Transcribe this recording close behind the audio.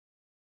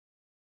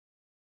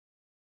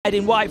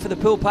In white for the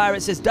Poole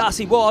Pirates is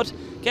Darcy Ward.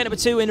 Gate number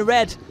 2 in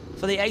red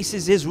for the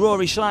Aces is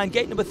Rory Schlein.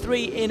 Gate number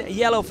 3 in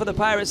yellow for the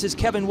Pirates is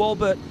Kevin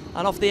Wölbert.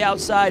 And off the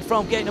outside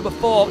from gate number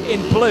 4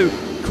 in blue,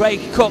 Craig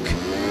Cook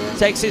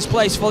takes his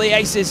place for the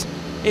Aces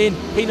in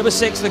heat number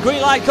 6. The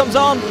green light comes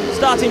on,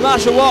 starting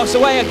marshal walks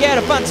away again.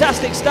 A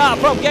fantastic start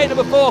from gate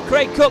number 4.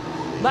 Craig Cook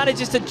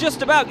manages to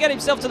just about get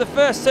himself to the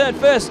first turn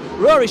first.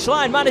 Rory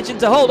Schlein managing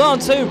to hold on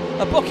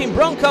to a booking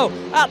Bronco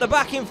at the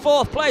back in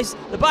 4th place.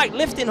 The bike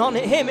lifting on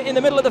him in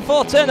the middle of the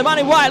 4th turn. The man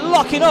in white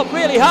locking up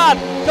really hard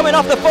coming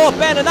off the 4th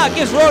bend, and that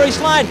gives Rory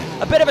Schlein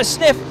a bit of a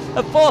sniff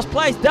of 4th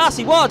place.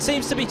 Darcy Ward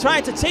seems to be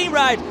trying to team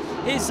ride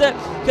his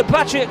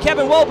compatriot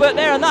Kevin Wölbert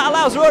there, and that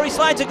allows Rory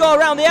Schlein to go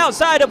around the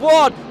outside of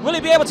Ward. Will he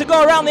be able to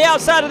go around the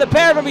outside of the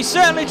pair of them? He's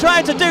certainly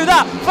trying to do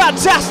that.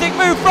 Fantastic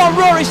move from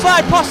Rory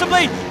Schlein,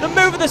 possibly the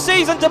move of the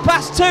season to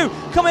pass 2.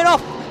 Coming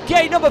off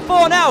gate number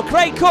 4 now.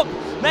 Craig Cook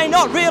may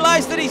not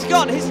realise that he's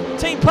got his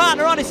team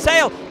partner on his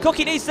tail.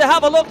 Cookie needs to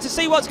have a look to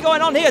see what's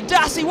going on here.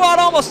 Darcy Ward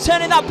almost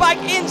turning that bike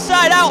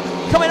inside out,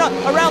 coming up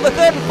around the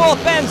 3rd and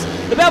 4th bends.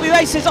 The Belle Vue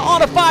Aces are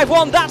on a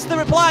 5-1. That's the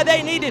reply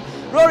they needed.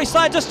 Rory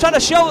Schlein just trying to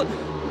show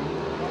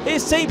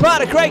his team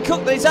partner Craig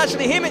Cook that it's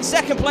actually him in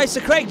 2nd place,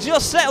 so Craig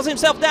just settles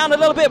himself down a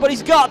little bit, but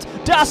he's got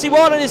Darcy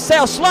Ward on his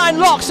tail. Schlein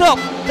locks up,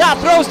 that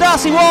throws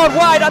Darcy Ward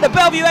wide, and the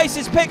Belle Vue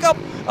Aces pick up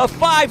a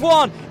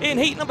 5-1 in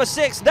heat number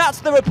 6.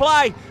 That's the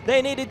reply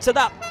they needed to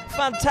that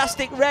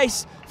fantastic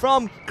race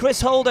from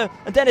Chris Holder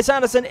and Dennis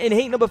Anderson in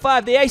heat number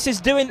 5. The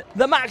Aces doing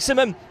the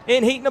maximum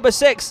in heat number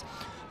 6.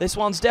 This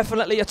one's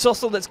definitely a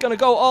tussle that's going to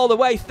go all the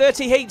way.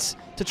 30 heats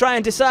to try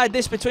and decide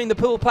this between the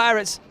Poole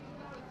Pirates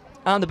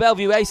and the Belle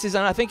Vue Aces,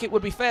 and I think it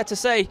would be fair to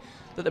say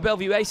that the Belle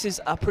Vue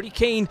Aces are pretty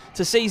keen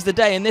to seize the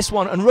day in this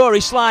one, and Rory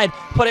Schlein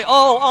put it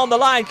all on the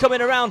line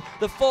coming around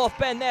the 4th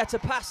bend there to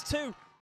pass 2.